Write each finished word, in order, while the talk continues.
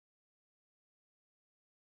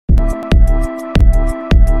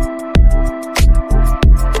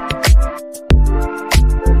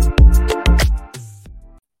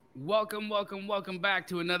welcome back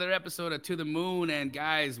to another episode of To the Moon. And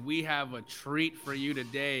guys, we have a treat for you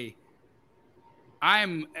today.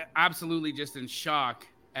 I'm absolutely just in shock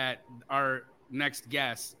at our next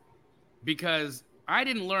guest because I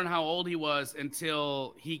didn't learn how old he was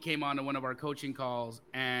until he came on to one of our coaching calls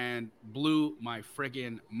and blew my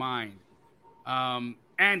friggin' mind.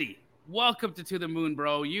 Andy, welcome to the Moon,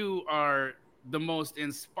 bro. You are the most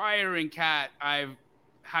inspiring cat I've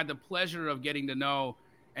had the pleasure of getting to know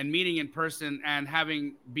and meeting in person and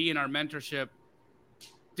having be in our mentorship.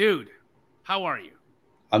 Dude, how are you?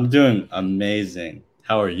 I'm doing amazing.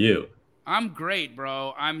 How are you? I'm great,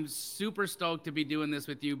 bro. I'm super stoked to be doing this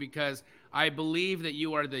with you because I believe that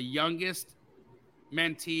you are the youngest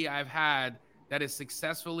mentee I've had that has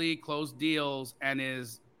successfully closed deals and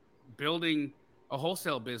is building a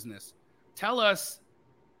wholesale business. Tell us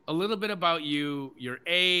a little bit about you, your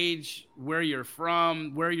age, where you're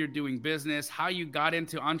from, where you're doing business, how you got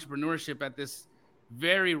into entrepreneurship at this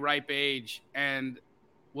very ripe age, and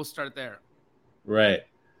we'll start there. Right.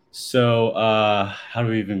 So, how do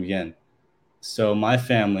we even begin? So, my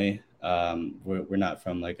family, we're not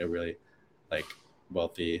from like a really like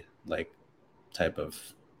wealthy like type of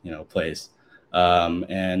place,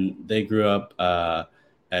 and they grew up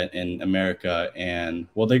in America, and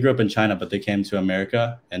well, they grew up in China, but they came to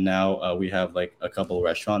America, and now we have like a couple of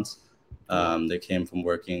restaurants. Cool. They came from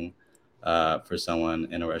working for someone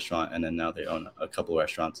in a restaurant, and then now they own a couple of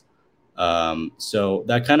restaurants. So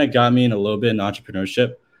that kind of got me in a little bit in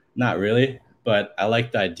entrepreneurship. Not really, but I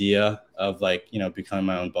like the idea of like, becoming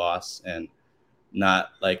my own boss and not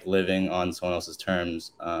like living on someone else's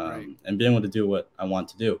terms, Right. and being able to do what I want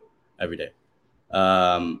to do every day.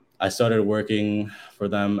 I started working for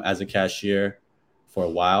them as a cashier for a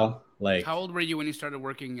while. How Like old were you when you started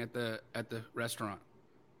working at the restaurant?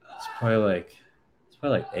 it's probably like it's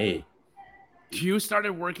probably like 8. You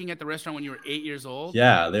started working at the restaurant when you were 8 years old?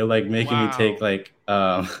 Yeah, they were like making me take Wow. like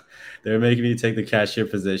they were making me take the cashier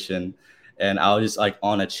position, and I was just like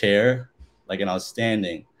on a chair, like, and I was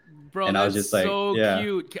standing, Bro, and I was that's just like, so yeah.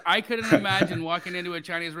 cute. I couldn't imagine walking into a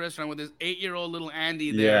Chinese restaurant with this 8-year-old little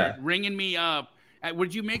Andy there Yeah. ringing me up.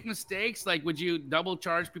 Would you make mistakes? Like, would you double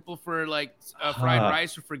charge people for like fried Huh.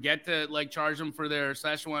 rice or forget to like charge them for their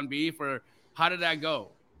Szechuan beef? Or how did that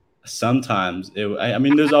go? Sometimes I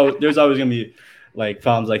mean, there's always gonna be like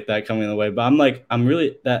problems like that coming in the way, but I'm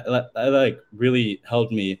really that like really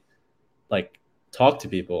helped me like talk to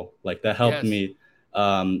people. Like that helped Yes. me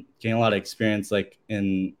gain a lot of experience, like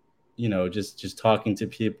in just talking to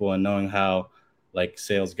people and knowing how like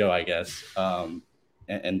sales go, I guess,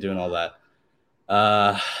 and doing all that.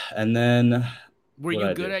 Uh, and then Were what you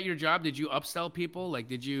I good do? at your job? Did you upsell people? Like,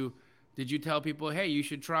 did you tell people, hey, you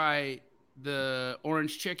should try the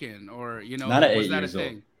orange chicken, or Not at was eight that a years old.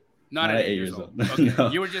 thing? Not Not at at eight eight years years old. old. Okay, No.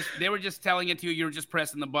 they were just telling it to you. You were just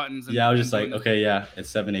pressing the buttons Yeah, I and was just and doing like, the okay, yeah, it's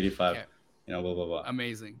 785. okay, Blah blah blah.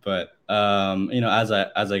 amazing. But as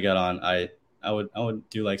I got on, I would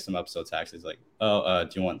do like some upsell taxes, like, oh,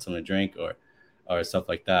 do you want something to drink, or stuff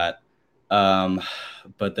like that. Um,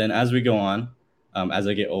 but then as we go on, as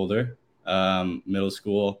I get older, middle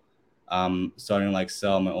school, starting to like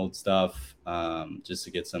sell my old stuff, just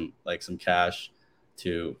to get some cash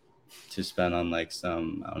to spend on like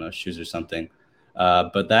some, I don't know, shoes or something.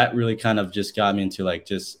 But that really kind of just got me into like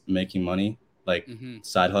just making money, like Hmm.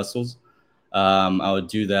 side hustles. I would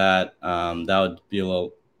do that. That would be a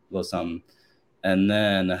little something. And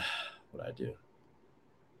then what I do?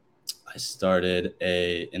 I started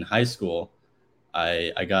a in high school.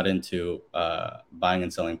 I got into buying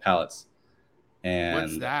and selling pallets,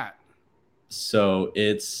 What's and that? so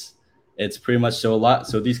it's pretty much so a lot.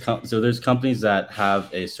 So so there's companies that have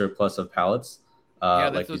a surplus of pallets, Yeah,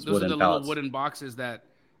 like these those are wooden the little pallets. wooden boxes that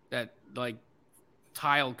like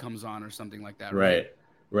tile comes on or something like that, right? Right,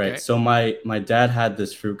 right. Okay. So my dad had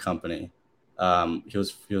this fruit company. He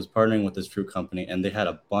was partnering with this fruit company, and they had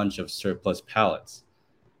a bunch of surplus pallets.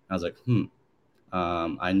 I was like,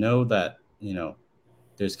 I know that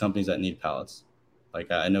there's companies that need pallets.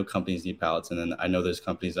 Like I know companies need pallets, and then I know there's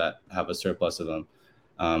companies that have a surplus of them,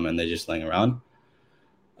 and they're just laying around.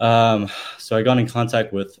 So I got in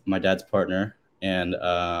contact with my dad's partner, and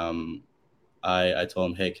I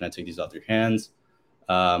told him, hey, can I take these off your hands?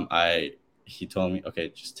 I He told me, okay,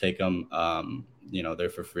 just take them. They're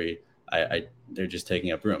for free. They're just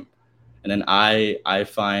taking up room. And then I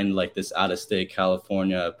find like this out of state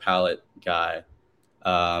California pallet guy,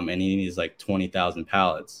 and he needs like 20,000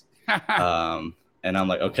 pallets. And I'm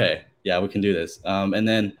like, okay, yeah, we can do this. And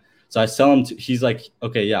then so I sell him to. He's like,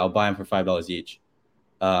 okay, yeah, I'll buy them for $5 each.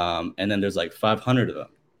 And then there's like 500 of them.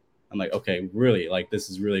 I'm like, okay, really, like this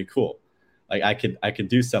is really cool. Like I could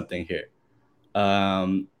do something here.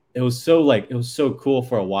 It was so cool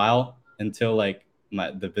for a while until like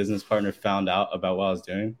the business partner found out about what I was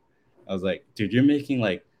doing. I was like, dude, you're making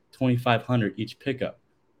like 2,500 each pickup.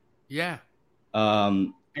 Yeah.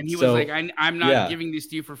 Um, And he was like, so I'm not yeah, giving this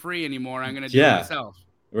to you for free anymore. I'm going to do it yeah, myself.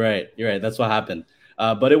 right. You're right. That's what happened.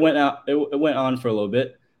 But it went out. It went on for a little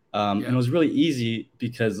bit, and it Yeah. was really easy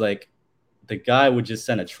because like the guy would just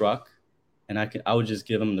send a truck, and I would just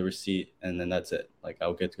give him the receipt, and then that's it. Like I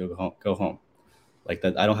would get to go home. Go home. Like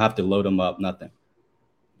that. I don't have to load them up. Nothing.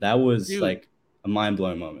 That was Dude, like a mind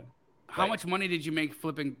blowing moment. how Like much money did you make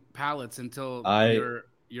flipping pallets until I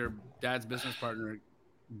your dad's business partner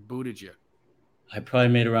booted you? I probably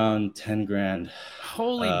made around 10 grand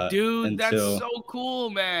Holy dude, that's until so cool,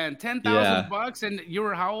 man. Ten thousand yeah. bucks, and you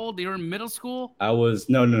were how old? You were in middle school? I was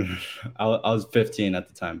no no no. I was 15 at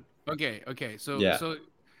the time. Okay, okay. So Yeah, so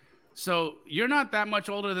so you're not that much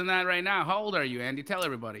older than that right now. How old are you, Andy? Tell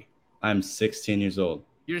everybody. I'm 16 years old.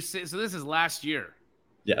 So this is last year.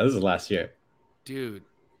 Yeah, this is last year. Dude,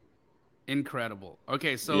 incredible.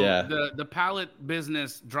 Okay, so Yeah. the pallet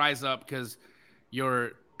business dries up because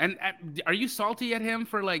you're are you salty at him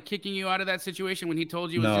for like kicking you out of that situation when he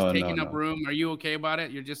told you it was just No, no, taking up no. room? Are you okay about it?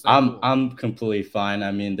 You're just like I'm cool. I'm completely fine.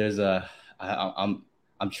 I mean,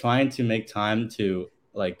 I'm trying to make time to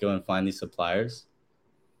like go and find these suppliers.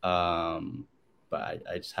 Um, but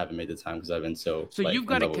I just haven't made the time because I've been so So like you've in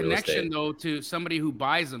got a love with real connection estate. though to somebody who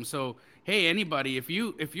buys them. So hey, anybody, if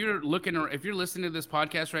you're looking or if you're listening to this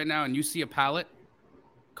podcast right now and you see a pallet,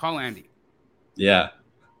 call Andy. Yeah,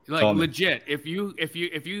 Like call me. legit, if you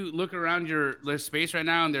look around your space right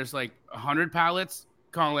now and there's like 100 pallets,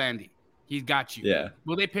 call Andy. He's got you. Yeah.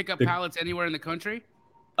 Will they pick up The- pallets anywhere in the country?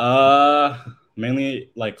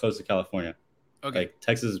 Mainly like close to California. Okay, Like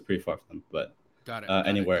Texas is pretty far from them, but got it,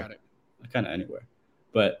 anywhere, got it. kind of anywhere.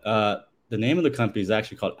 But the name of the company is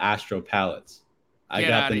actually called Astro Pallets. I Get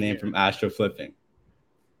got out the of name here. from Astro Flipping.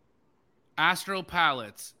 Astro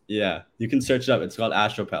Pallets. Yeah, you can search it up. It's called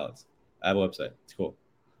Astro Pallets. I have a website. It's cool.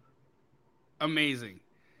 Amazing.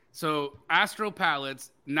 So Astro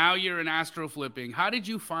Pallets. Now you're in Astro Flipping. How did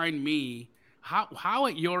you find me? How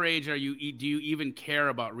at your age are you? Do you even care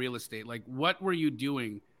about real estate? Like, what were you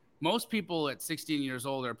doing? Most people at 16 years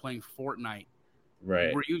old are playing Fortnite.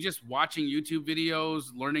 Right. Were you just watching YouTube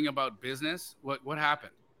videos, learning about business? What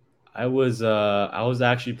happened? I was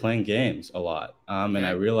actually playing games a lot, and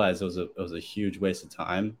I Okay. realized it was a huge waste of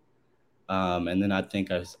time. And then I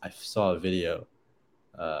think I saw a video.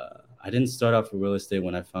 I didn't start off with real estate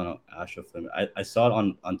when I found out Astro Flipping. I saw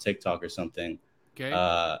it on TikTok or something. Okay.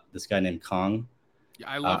 This guy named Kong. Yeah,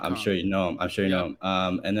 I love I'm Kong. sure you know him. I'm sure you know Yep.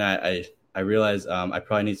 him. And then I realized I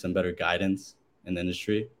probably need some better guidance in the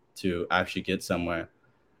industry to actually get somewhere.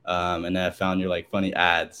 And then I found your like funny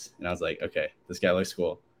ads, and I was like, okay, this guy looks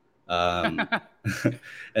cool. Um,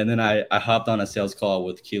 and then I hopped on a sales call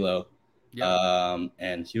with Kilo, Yep.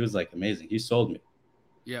 and he was like amazing. He sold me.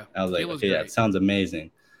 Yeah. I was like, Kilo's okay, yeah, it great. sounds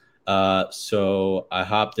amazing. So I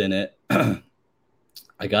hopped in it.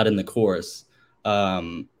 I got in the course,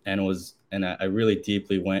 and I really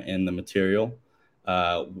deeply went in the material.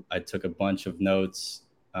 I took a bunch of notes.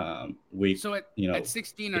 So at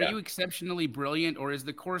 16, are Yeah. you exceptionally brilliant, or is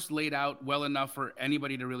the course laid out well enough for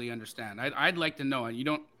anybody to really understand? I'd like to know.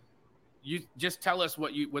 You just tell us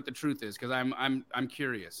what the truth is, because I'm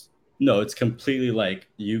curious. No, it's completely like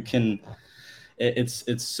you can.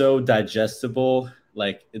 It's so digestible.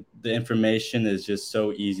 Like the information is just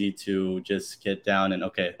so easy to just get down and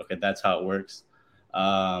okay, that's how it works.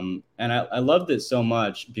 And I loved it so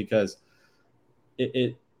much because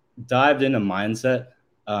it dived into mindset,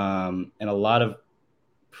 and a lot of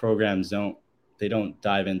programs don't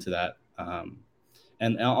dive into that.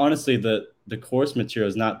 And honestly, the course material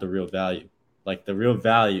is not the real value. Like the real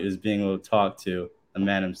value is being able to talk to the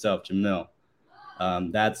man himself, Jamil.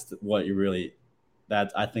 That's what you really.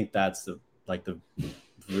 That I think that's the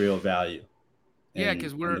real value Yeah, in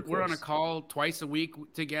because the we're on a course. call twice a week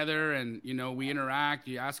together, and we interact.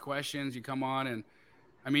 You ask questions, you come on, and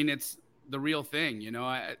I mean it's the real thing.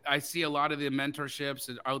 I see a lot of the mentorships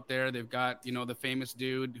out there. They've got the famous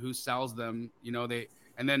dude who sells them. They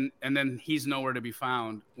and then he's nowhere to be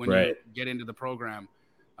found when you Right, get into the program.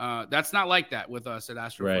 That's not like that with us at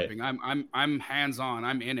Astro right, Flipping. I'm hands on.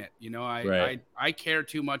 I'm in it. I right. I care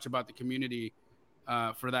too much about the community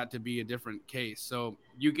for that to be a different case. So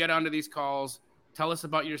you get onto these calls. Tell us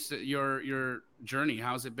about your journey.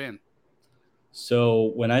 How's it been?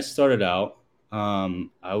 So when I started out,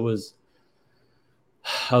 I was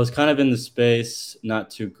kind of in the space, not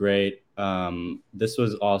too great. This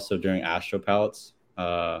was also during Astro Pallets,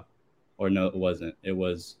 or no, it wasn't.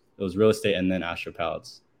 was real estate and then Astro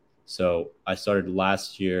Pallets. So I started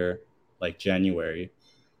last year, like January,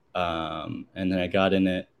 and then I got in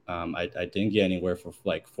it. I didn't get anywhere for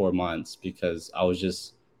like 4 months because I was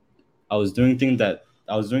doing things that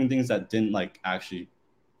didn't like actually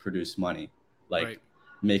produce money, like Right.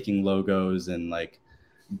 making logos and like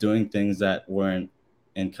doing things that weren't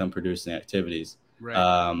income producing activities. Right.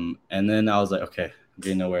 And then I was like, okay, I'm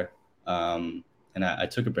getting nowhere. And I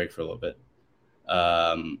took a break for a little bit.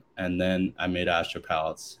 And then I made Astro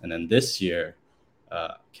Pallets. And then this year,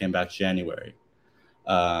 came back January.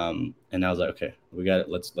 And I was like, okay, we got it.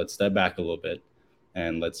 Let's step back a little bit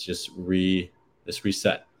and let's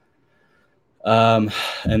reset. And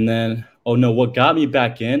then, oh no, what got me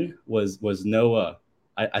back in was Noah.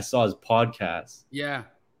 I saw his podcast. Yeah.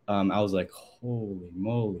 I was like, holy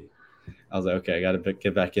moly. I was like, okay, I got to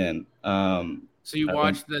get back in. So you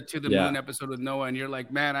watched the To the yeah. Moon episode with Noah, and you're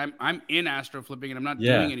like, man, I'm in astro flipping, and I'm not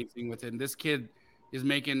Yeah. doing anything with it. And this kid is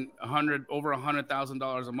making over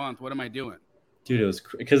 $100,000 a month. What am I doing? Dude, it was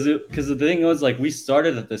because the thing was like we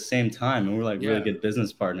started at the same time, and we were like really Yeah. good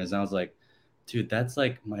business partners. And I was like, dude, that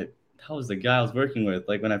was the guy I was working with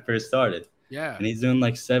like when I first started. Yeah. And he's doing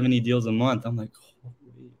like 70 deals a month. I'm like,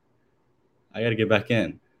 holy, I got to get back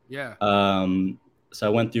in. Yeah. So I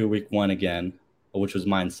went through week 1 again, which was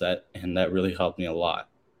mindset, and that really helped me a lot.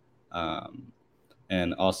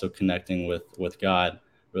 And also connecting with God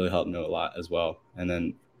really helped me a lot as well. And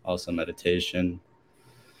then also meditation,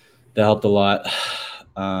 that helped a lot.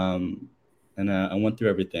 And I went through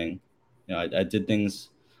everything. You know, I did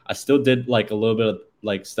things. I still did like a little bit of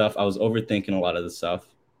like stuff. I was overthinking a lot of the stuff,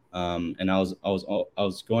 and I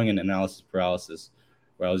was going in analysis paralysis,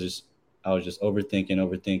 where I was just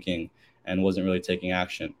overthinking, and wasn't really taking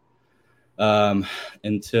action.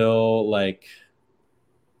 Until like,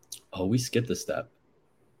 oh, we skipped a step.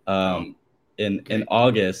 In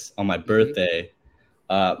August on my birthday,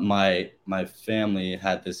 my family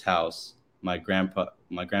had this house. My grandpa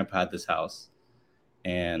had this house,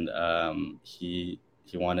 and he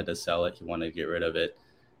wanted to sell it. He wanted to get rid of it.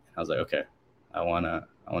 I was like, okay, I wanna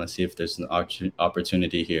see if there's an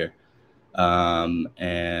opportunity here.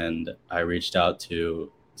 And I reached out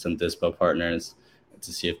to some dispo partners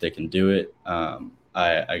to see if they can do it.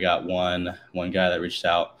 I got one guy that reached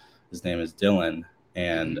out. His name is Dylan,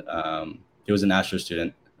 and he was an Astro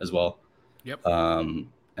student as well. Yep. And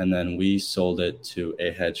then we sold it to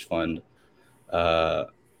a hedge fund,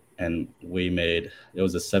 and it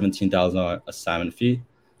was a $17,000 assignment fee.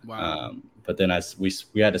 Wow. But then we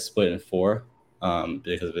had to split in 4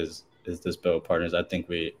 because of his dispo partners. I think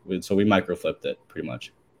we micro flipped it pretty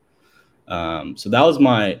much. So that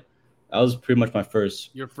was pretty much my first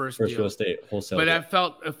real estate wholesale. But it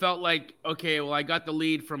felt like, okay, well, I got the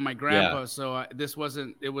lead from my grandpa, so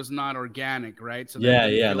it was not organic, right? So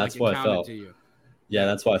that's what I felt. To you. Yeah,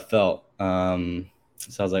 that's what I felt. So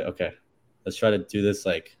I was like, okay, let's try to do this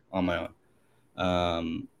like on my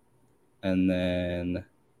own. And then,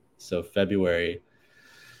 so February,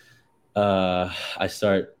 I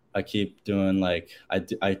keep doing like,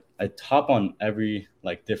 I top on every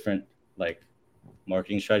like different like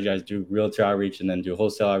marketing strategy. I do realtor outreach and then do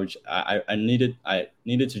wholesale outreach. I needed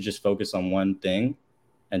to just focus on one thing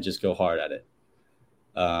and just go hard at it.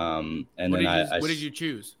 And what did you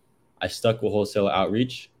choose? I stuck with wholesale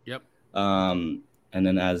outreach. Yep. And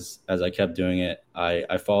then as I kept doing it,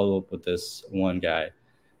 I followed up with this one guy.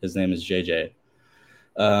 His name is JJ.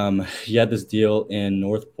 He had this deal in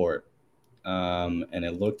Northport, and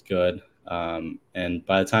it looked good. And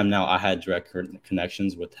by the time now, I had direct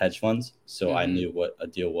connections with hedge funds, so I knew what a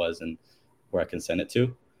deal was and where I can send it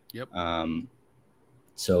to. Yep.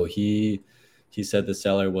 So he said the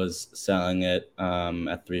seller was selling it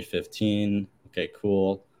at $315. Okay,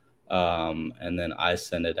 cool. And then I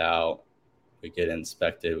send it out. We get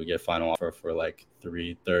inspected. We get final offer for like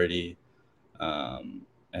 $330.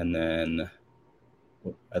 And then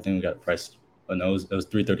I think we got a price. Oh no, it was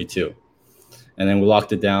 $332. And then we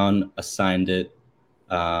locked it down, assigned it,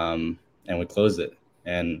 and we closed it.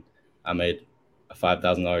 And I made a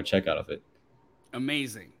 $5,000 check out of it.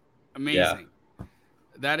 Amazing. Yeah.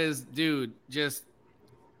 That is, dude, just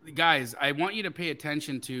guys, I want you to pay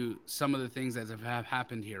attention to some of the things that have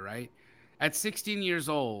happened here, right? At 16 years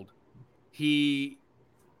old, he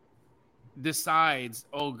decides,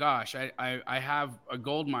 oh gosh, I have a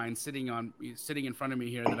gold mine sitting in front of me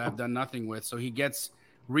here that I've done nothing with. So he gets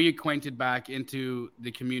reacquainted back into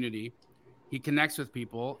the community. He connects with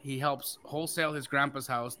people. He helps wholesale his grandpa's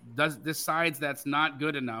house, decides that's not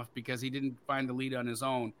good enough because he didn't find the lead on his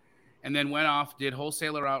own, and then went off, did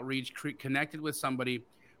wholesaler outreach, connected with somebody.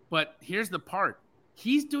 But here's the part.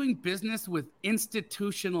 He's doing business with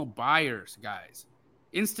institutional buyers, guys.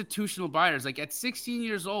 Institutional buyers. Like at 16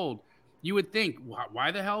 years old, you would think,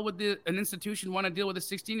 why the hell would an institution want to deal with a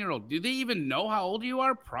 16-year-old? Do they even know how old you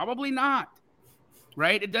are? Probably not.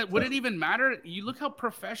 Right? Would it even matter? You look how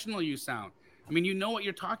professional you sound. I mean, you know what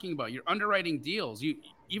you're talking about. You're underwriting deals. You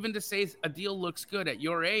even to say a deal looks good at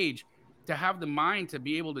your age, to have the mind to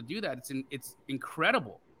be able to do that, it's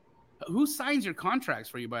incredible. Who signs your contracts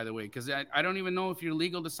for you, by the way? Because I don't even know if you're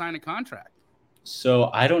legal to sign a contract. So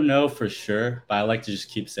I don't know for sure, but I like to just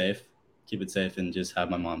keep it safe, and just have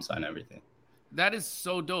my mom sign everything. That is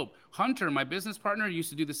so dope. Hunter, my business partner, used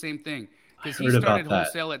to do the same thing because he Heard started about that.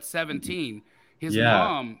 wholesale at 17. His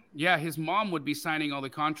Yeah, his mom would be signing all the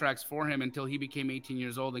contracts for him until he became 18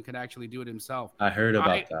 years old and could actually do it himself. I heard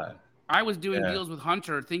about that. I was doing Yeah. deals with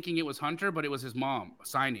Hunter thinking it was Hunter, but it was his mom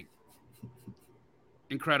signing.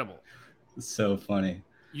 Incredible. It's so funny.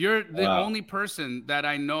 You're the Wow. only person that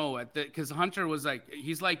I know at the, because Hunter was like,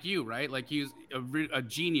 he's like you, right? Like he's a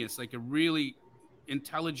genius, like a really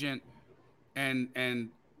intelligent and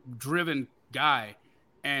driven guy,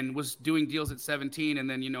 and was doing deals at 17. And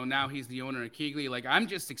then, now he's the owner of Keegley. Like, I'm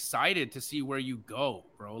just excited to see where you go,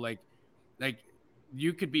 bro. Like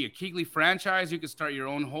you could be a Keegley franchise. You could start your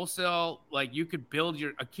own wholesale. Like you could build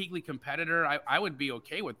a Keegley competitor. I would be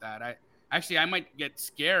okay with that. I might get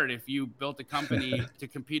scared if you built a company to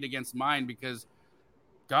compete against mine, because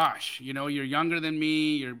gosh, you're younger than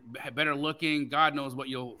me, you're better looking. God knows what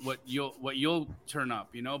you'll turn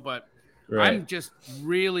up, but Right. I'm just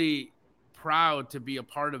really proud to be a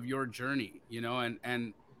part of your journey,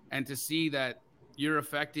 and to see that you're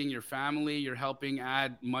affecting your family, you're helping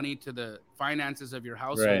add money to the finances of your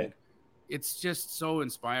household. Right. It's just so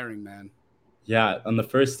inspiring, man. Yeah, on the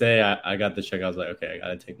first day I got the check, I was like, okay, I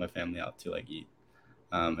gotta take my family out to like eat,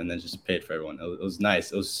 and then just paid for everyone. It was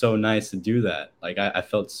nice. It was so nice to do that. Like I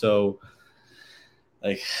felt so,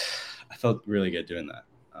 like, I felt really good doing that.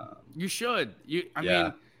 You should. I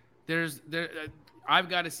mean, I've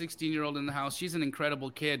got a 16-year-old in the house. She's an incredible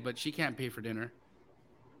kid, but she can't pay for dinner.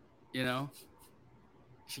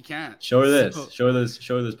 She can't. Show her this. Show her this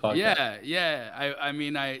podcast. Yeah. I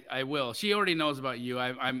mean, I will. She already knows about you.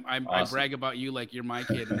 Awesome. I brag about you like you're my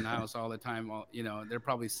kid in the house all the time. Well, they're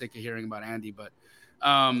probably sick of hearing about Andy, but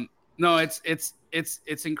no,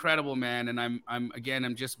 it's incredible, man. And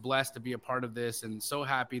I'm just blessed to be a part of this, and so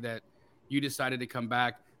happy that you decided to come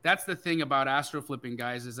back. That's the thing about Astro Flipping,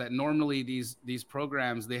 guys, is that normally these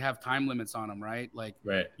programs, they have time limits on them, right? Like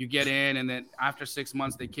you get in, and then after 6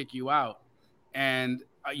 months they kick you out. And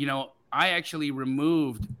I actually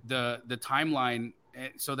removed the timeline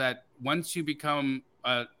so that once you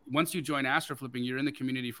join Astro Flipping, you're in the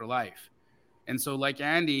community for life. And so, like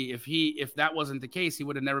Andy, if that wasn't the case, he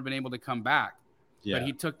would have never been able to come back. Yeah. But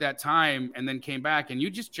he took that time and then came back, and you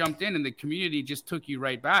just jumped in, and the community just took you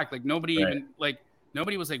right back. Like nobody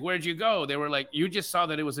was like, "Where'd you go?" They were like, you just saw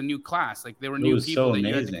that it was a new class. Like there were new people that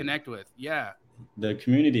you had to connect with. Yeah. The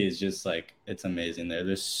community is just like, it's amazing there.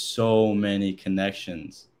 There's so many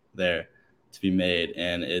connections there to be made,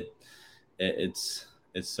 and it's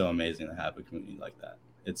so amazing to have a community like that.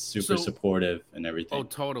 It's super supportive and everything. Oh,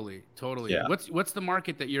 totally. Yeah. What's the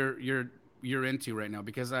market that you're into right now?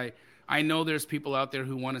 Because I know there's people out there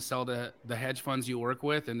who want to sell to the hedge funds you work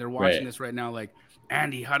with, and they're watching this right now like,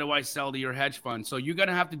 Andy, how do I sell to your hedge fund? So you're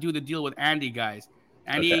gonna have to do the deal with Andy, guys.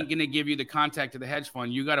 Andy ain't gonna give you the contact to the hedge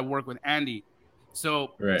fund. You got to work with Andy.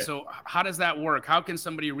 So how does that work? How can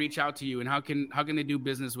somebody reach out to you, and how can they do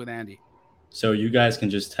business with Andy? So you guys can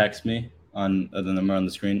just text me on the number on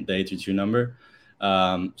the screen, the 822 number.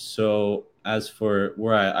 So as for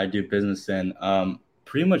where I do business in,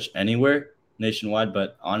 pretty much anywhere nationwide,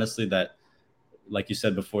 but honestly, that, like you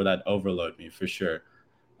said before, that overload me for sure.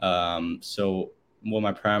 So what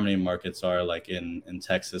my primary markets are, like in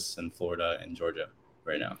Texas and Florida and Georgia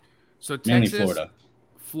right now. So mainly Texas,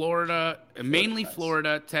 Florida, mainly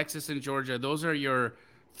Florida, Texas, and Georgia. Those are your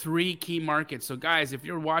three key markets. So guys, if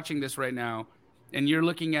you're watching this right now and you're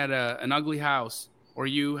looking at an ugly house, or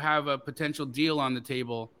you have a potential deal on the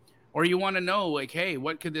table, or you want to know like, hey,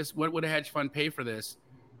 what would a hedge fund pay for this?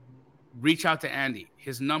 Reach out to Andy.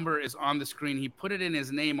 His number is on the screen. He put it in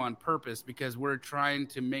his name on purpose because we're trying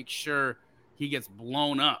to make sure he gets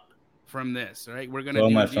blown up from this, right? We're going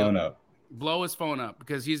to blow his phone up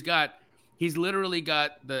because he's literally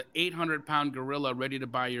got the 800-pound gorilla ready to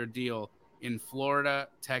buy your deal in Florida,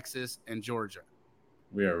 Texas, and Georgia.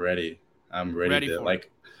 We are ready. I'm ready to, like,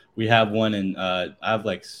 we have one in, I have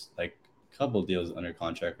like a couple deals under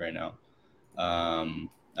contract right now. I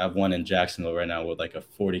have one in Jacksonville right now with like a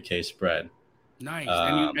 40K spread. Nice.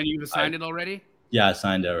 And you've signed it already? Yeah, I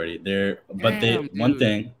signed already. But Damn, one dude.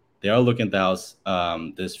 thing, they are looking at the house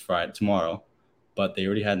this Friday tomorrow, but they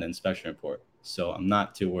already had an inspection report, so I'm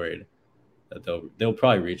not too worried that they'll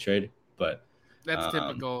probably retrade. But That's um,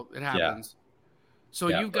 typical. It yeah, happens. So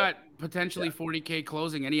yeah, you've but got yeah. potentially 40K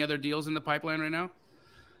closing. Any other deals in the pipeline right now?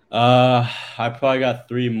 I probably got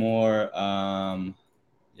three more.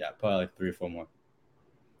 Yeah, probably like 3 or 4 more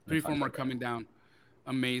in the 3, 4 more contract right now. coming down.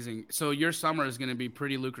 Amazing. So your summer is going to be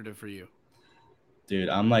pretty lucrative for you. Dude,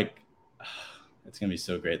 I'm like, it's gonna be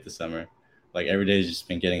so great this summer. Like every day's just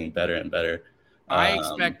been getting better and better. I Um,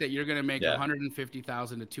 expect that you're going to make yeah,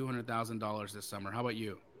 150,000 to $200,000 this summer. How about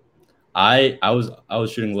you? I was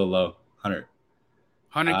shooting a little low, 100.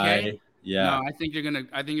 100K? No, Yeah, I think you're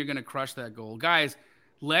gonna crush that goal. Guys,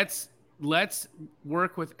 let's let's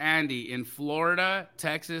work with Andy in Florida,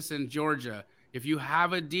 Texas, and Georgia. If you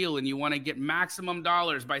have a deal and you want to get maximum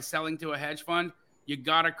dollars by selling to a hedge fund, you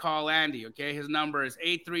gotta call Andy. Okay. His number is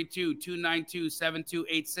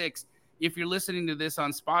 832-292-7286. If you're listening to this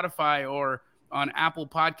on Spotify or on Apple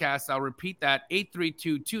Podcasts, I'll repeat that: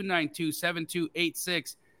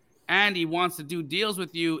 832-292-7286. Andy wants to do deals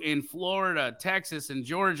with you in Florida, Texas, and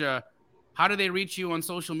Georgia. How do they reach you on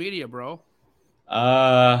social media, bro?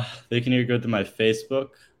 they can either go to my Facebook.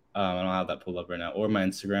 I don't have that pulled up right now, or my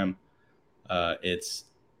Instagram. It's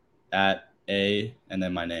at a and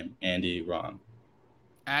then my name, Andy Ron.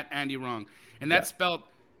 At Andy Wrong. And Yeah, that's spelled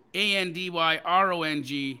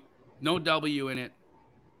ANDYRONG, no W in it.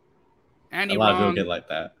 a Andy lot of people Wrong, get like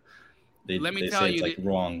that. They let me they tell say it's you like that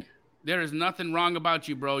wrong. there is nothing wrong about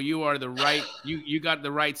you, bro. You are the right, you got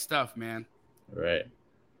the right stuff, man. Right.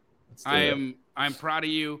 Let's do it. I'm proud of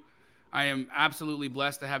you. I am absolutely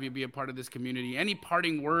blessed to have you be a part of this community. Any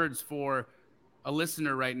parting words for a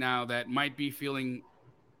listener right now that might be feeling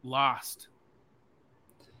lost?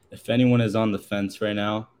 If anyone is on the fence right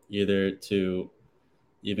now, either to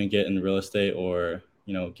even get in real estate or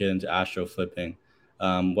get into astro flipping,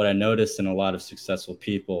 what I noticed in a lot of successful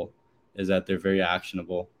people is that they're very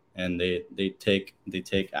actionable and they take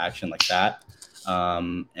action like that.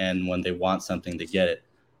 And when they want something, they get it.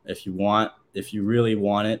 If you really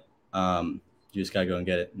want it, you just gotta go and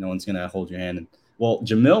get it. No one's gonna hold your hand. Well,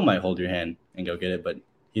 Jamil might hold your hand and go get it, but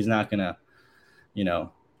he's not gonna you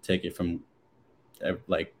know take it from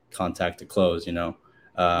like contact to close. Yeah,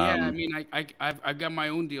 I Um, mean, I've got my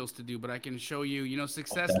own deals to do, but I can show you.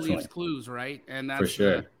 Success leaves Definitely, clues, right? And for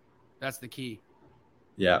sure. that's the key.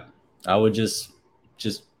 Yeah, I would just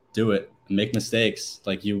do it. Make mistakes.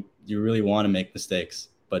 Like you really want to make mistakes,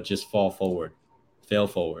 but just fall forward, fail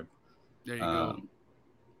forward, There you go. um,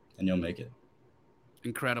 and you'll make it.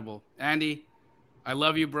 Incredible, Andy. I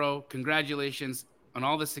love you, bro. Congratulations on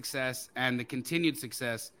all the success and the continued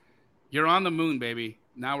success. You're on the moon, baby.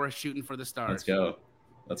 Now we're shooting for the Let's stars. go.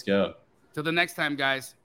 Let's go. Till the next time, guys.